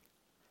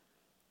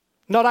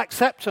 not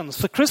acceptance.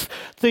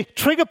 The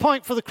trigger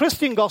point for the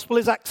Christian gospel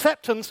is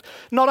acceptance,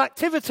 not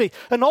activity.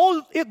 And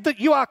all that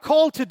you are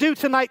called to do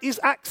tonight is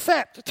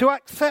accept. To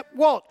accept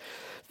what?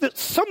 That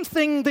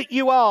something that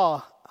you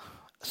are,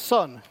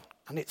 son,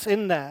 and it's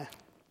in there.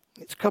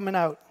 It's coming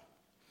out.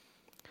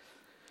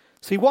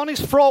 See, one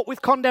is fraught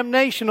with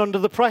condemnation under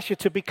the pressure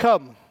to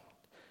become.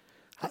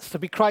 That's to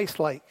be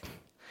Christ-like.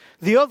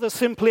 The other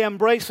simply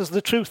embraces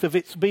the truth of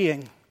its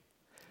being.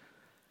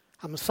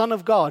 I'm a son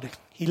of God.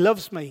 He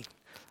loves me.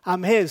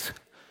 I'm his.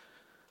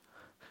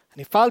 And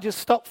if I'll just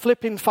stop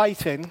flipping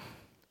fighting,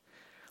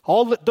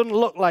 all that doesn't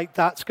look like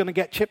that's going to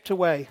get chipped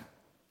away.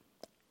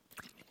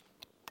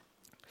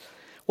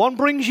 One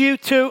brings you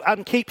to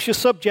and keeps you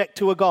subject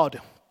to a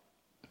God.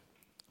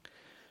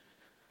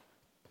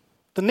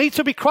 The need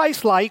to be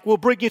Christ-like will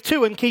bring you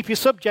to and keep you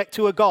subject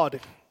to a God.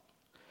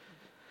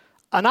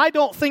 And I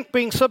don't think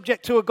being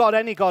subject to a God,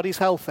 any God, is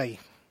healthy.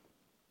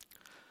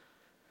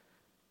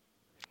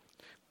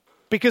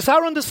 Because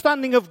our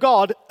understanding of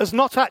God has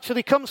not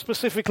actually come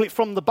specifically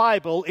from the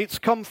Bible. It's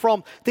come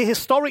from the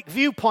historic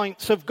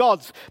viewpoints of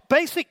gods.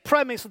 Basic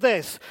premise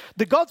this: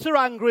 the gods are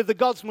angry, the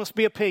gods must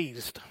be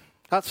appeased.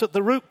 That's at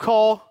the root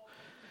core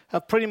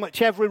of pretty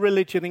much every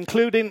religion,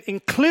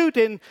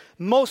 including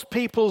most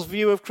people's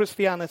view of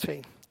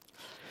Christianity.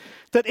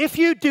 That if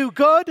you do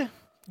good,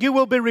 you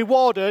will be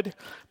rewarded,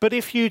 but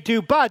if you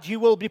do bad, you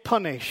will be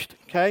punished.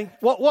 Okay?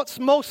 What's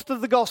most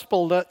of the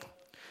gospel that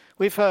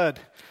we've heard?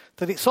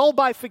 That it's all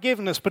by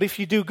forgiveness, but if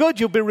you do good,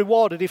 you'll be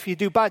rewarded. If you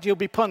do bad, you'll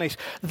be punished.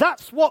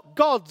 That's what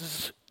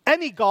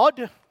any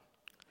God,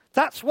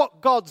 that's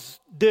what gods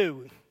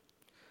do.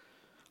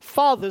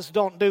 Fathers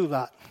don't do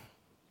that.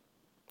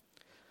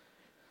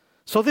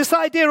 So this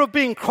idea of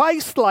being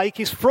Christ-like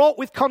is fraught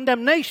with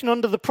condemnation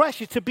under the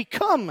pressure to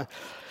become.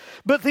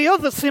 But the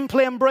other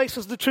simply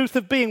embraces the truth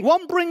of being.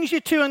 One brings you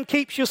to and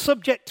keeps you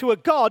subject to a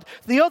God.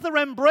 The other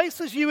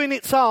embraces you in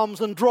its arms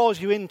and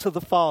draws you into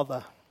the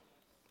Father.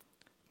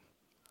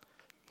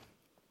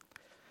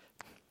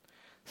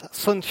 That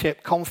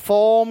sonship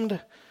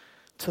conformed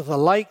to the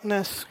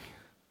likeness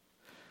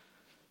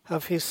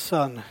of his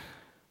Son.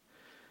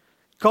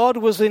 God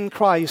was in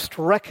Christ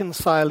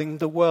reconciling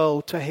the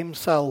world to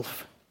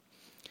himself.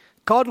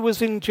 God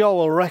was in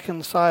Joel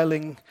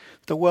reconciling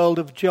the world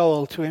of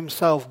Joel to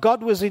himself.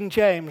 God was in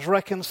James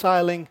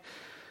reconciling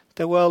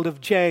the world of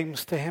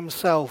James to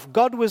himself.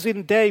 God was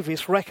in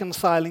Davis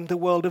reconciling the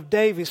world of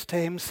Davis to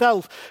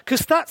himself.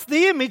 Because that's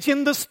the image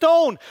in the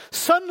stone,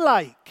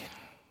 son-like.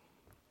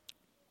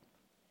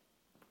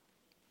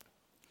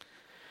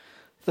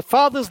 The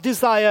Father's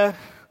desire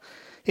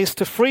is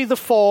to free the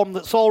form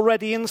that's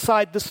already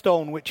inside the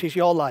stone, which is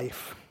your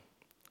life.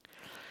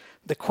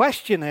 The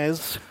question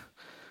is,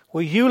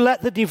 will you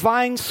let the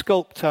divine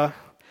sculptor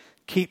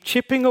keep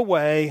chipping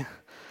away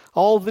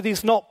all that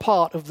is not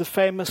part of the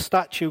famous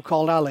statue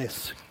called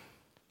Alice?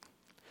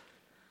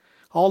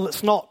 All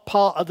that's not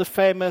part of the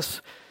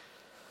famous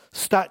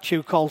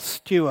statue called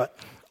Stuart?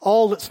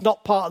 All that's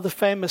not part of the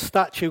famous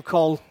statue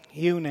called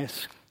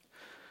Eunice?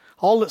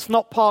 All that's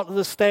not part of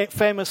the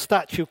famous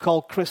statue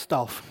called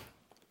Christoph?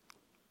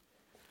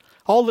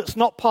 All that's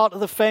not part of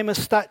the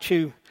famous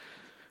statue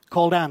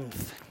called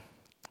Anth?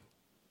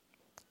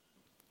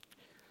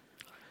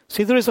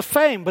 See, there is a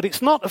fame, but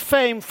it's not a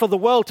fame for the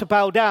world to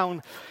bow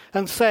down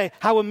and say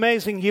how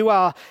amazing you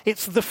are.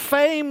 It's the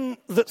fame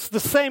that's the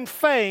same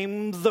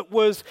fame that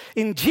was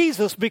in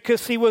Jesus,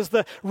 because he was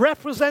the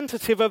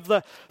representative of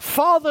the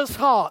Father's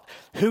heart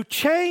who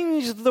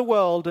changed the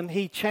world, and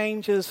he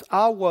changes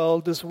our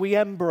world as we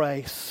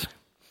embrace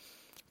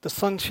the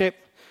sonship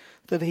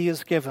that he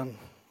has given.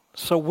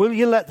 So will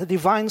you let the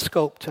divine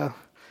sculptor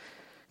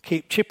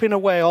keep chipping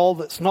away all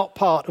that's not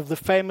part of the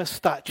famous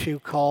statue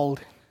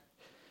called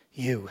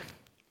you?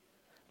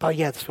 Bow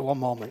your heads for one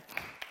moment.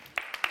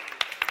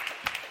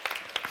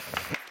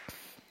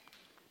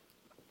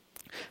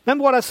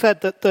 Remember what I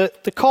said, that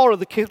the core of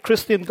the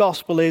Christian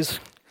gospel is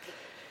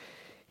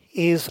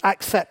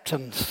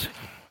acceptance.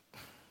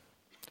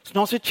 It's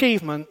not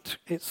achievement,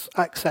 it's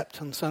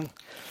acceptance. And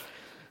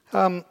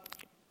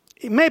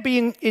it may be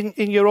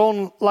in your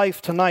own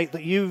life tonight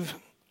that you've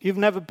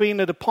never been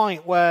at a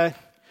point where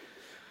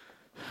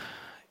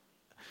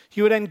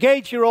you would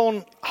engage your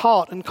own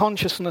heart and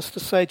consciousness to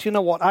say, do you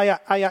know what,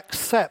 I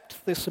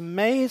accept this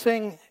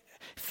amazing,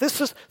 if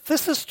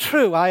this is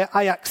true,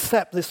 I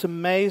accept this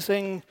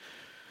amazing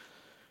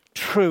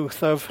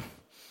truth of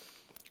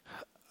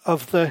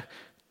the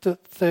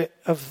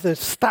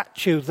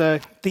statue,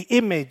 the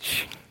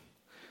image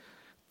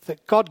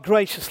that God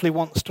graciously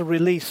wants to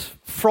release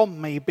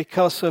from me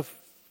because of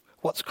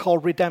what's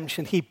called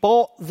redemption. He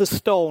bought the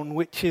stone,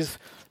 which is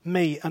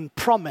me, and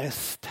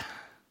promised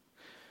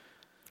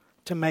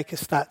to make a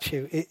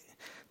statue.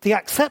 The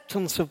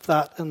acceptance of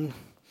that and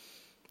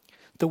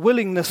the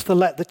willingness to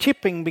let the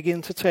chipping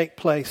begin to take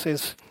place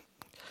is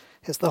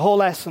the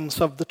whole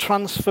essence of the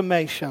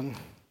transformation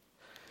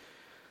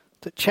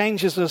that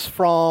changes us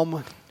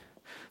from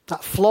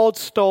that flawed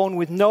stone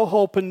with no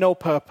hope and no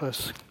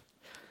purpose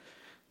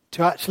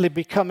to actually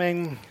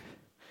becoming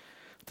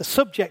the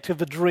subject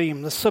of a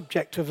dream, the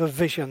subject of a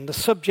vision, the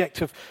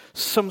subject of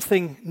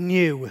something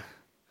new,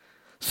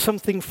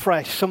 something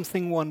fresh,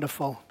 something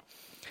wonderful.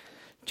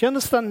 Do you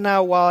understand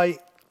now why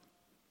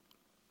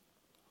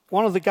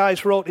one of the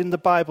guys wrote in the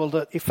Bible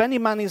that if any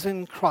man is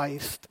in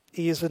Christ,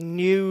 he is a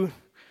new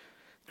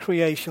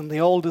creation. The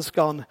old is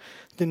gone,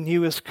 the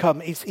new has come.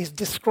 He's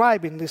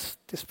describing this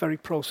very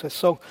process.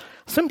 So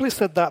I simply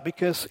said that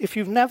because if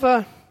you've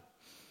never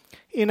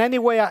in any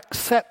way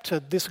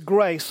accepted this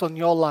grace on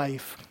your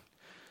life,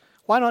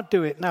 why not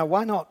do it now?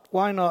 Why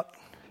not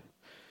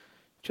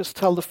just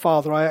tell the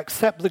Father, I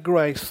accept the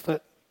grace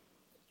that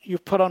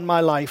you've put on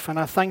my life, and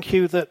I thank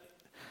you that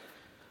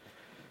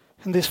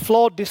in this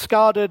flawed,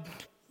 discarded,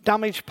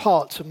 damaged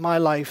parts of my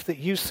life that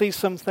you see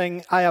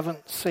something I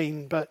haven't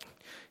seen, but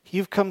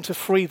you've come to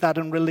free that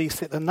and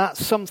release it. And that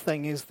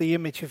something is the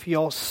image of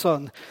your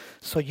Son.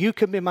 So you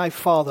can be my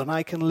Father and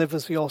I can live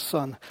as your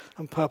Son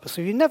and purpose.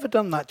 If you've never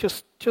done that,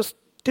 just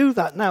do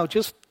that now.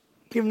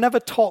 You've never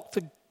talked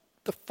to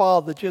the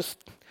Father,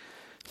 just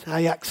say,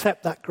 I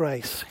accept that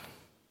grace.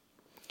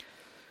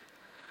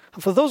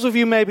 And for those of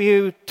you maybe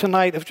who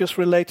tonight have just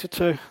related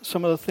to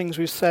some of the things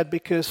we've said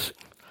because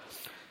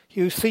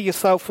you see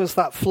yourself as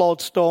that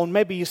flawed stone.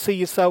 Maybe you see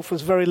yourself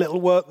as very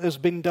little work that's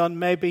been done.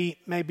 Maybe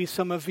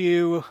some of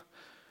you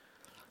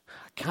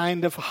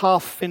kind of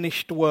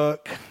half-finished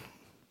work.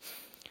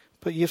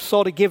 But you've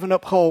sort of given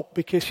up hope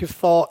because you've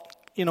thought,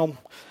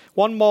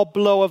 one more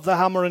blow of the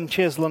hammer and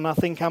chisel and I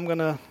think I'm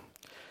gonna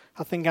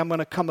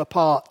come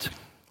apart.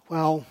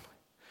 Well,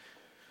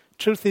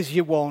 truth is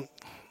you won't,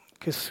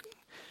 because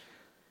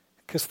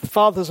the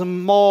Father's a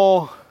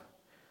more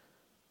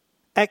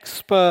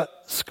expert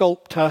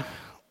sculptor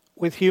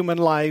with human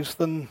lives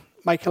than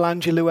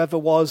Michelangelo ever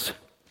was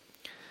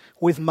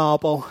with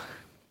marble.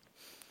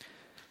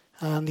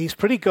 And he's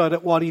pretty good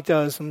at what he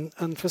does.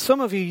 And for some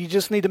of you, you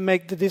just need to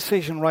make the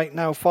decision right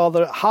now,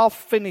 Father, half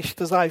finished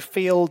as I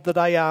feel that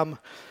I am,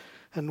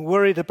 and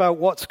worried about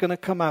what's going to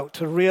come out,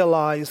 to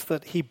realize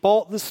that he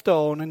bought the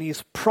stone and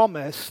he's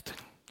promised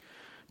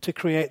to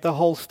create the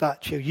whole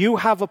statue. You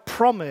have a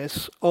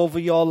promise over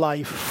your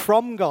life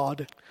from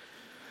God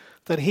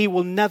that he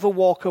will never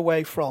walk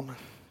away from.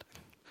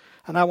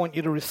 And I want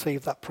you to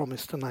receive that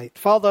promise tonight.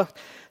 Father,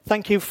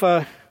 thank you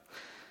for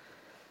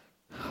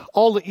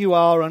all that you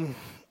are and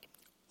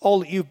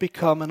all that you've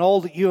become and all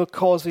that you are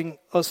causing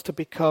us to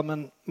become.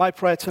 And my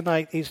prayer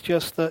tonight is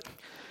just that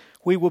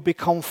we will be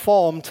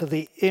conformed to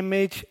the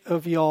image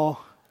of your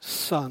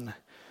Son.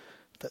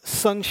 That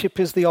sonship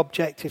is the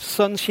objective.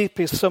 Sonship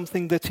is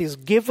something that is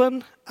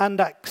given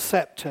and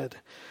accepted,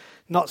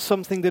 not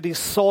something that is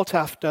sought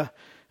after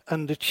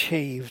and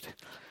achieved.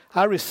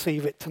 I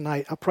receive it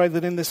tonight. I pray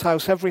that in this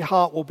house every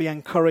heart will be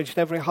encouraged,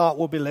 every heart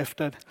will be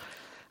lifted.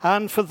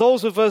 And for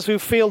those of us who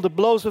feel the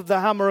blows of the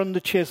hammer and the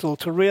chisel,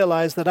 to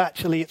realize that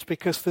actually it's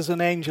because there's an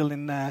angel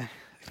in there.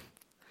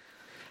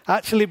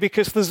 Actually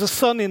because there's a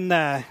Son in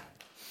there.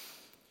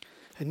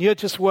 And you're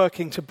just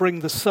working to bring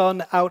the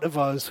Son out of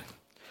us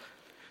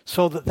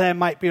so that there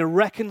might be a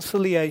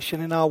reconciliation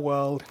in our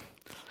world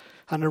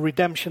and a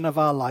redemption of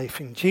our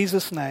life. In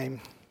Jesus' name,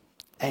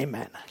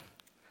 amen.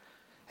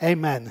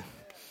 Amen.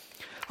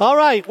 All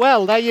right,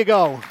 well, there you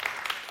go.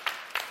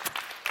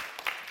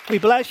 We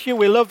bless you,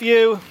 we love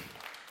you,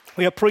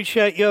 we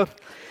appreciate you.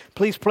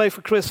 Please pray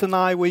for Chris and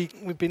I.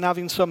 We've been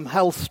having some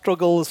health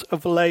struggles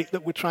of late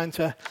that we're trying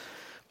to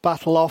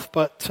battle off,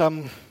 but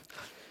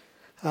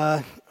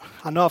I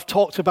know I've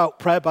talked about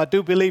prayer, but I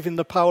do believe in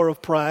the power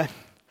of prayer.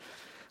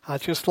 I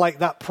just like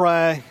that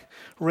prayer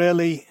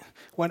really,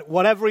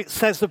 whatever it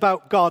says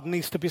about God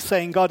needs to be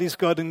saying God is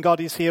good and God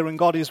is here and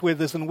God is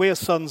with us and we're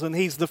sons and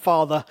he's the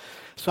Father.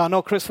 So I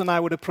know Chris and I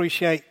would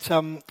appreciate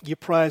your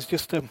prayers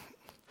just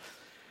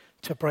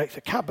to break. I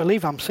can't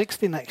believe I'm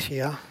 60 next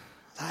year.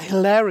 That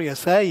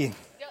hilarious, eh?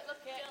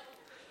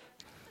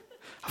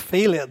 I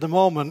feel it at the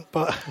moment,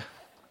 but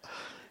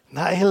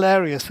not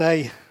hilarious,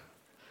 eh?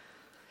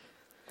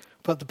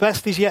 But the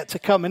best is yet to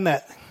come, isn't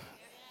it?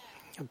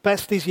 The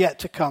best is yet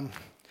to come.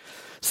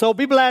 So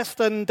be blessed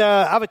and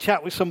have a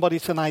chat with somebody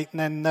tonight.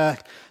 And then,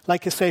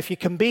 like I say, if you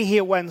can be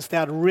here Wednesday,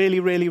 I'd really,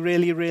 really,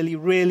 really, really,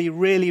 really,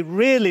 really,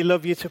 really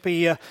love you to be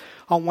here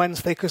on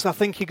Wednesday, because I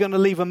think you're going to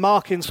leave a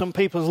mark in some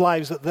people's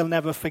lives that they'll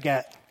never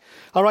forget.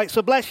 All right,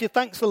 so bless you.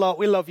 Thanks a lot.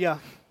 We love you.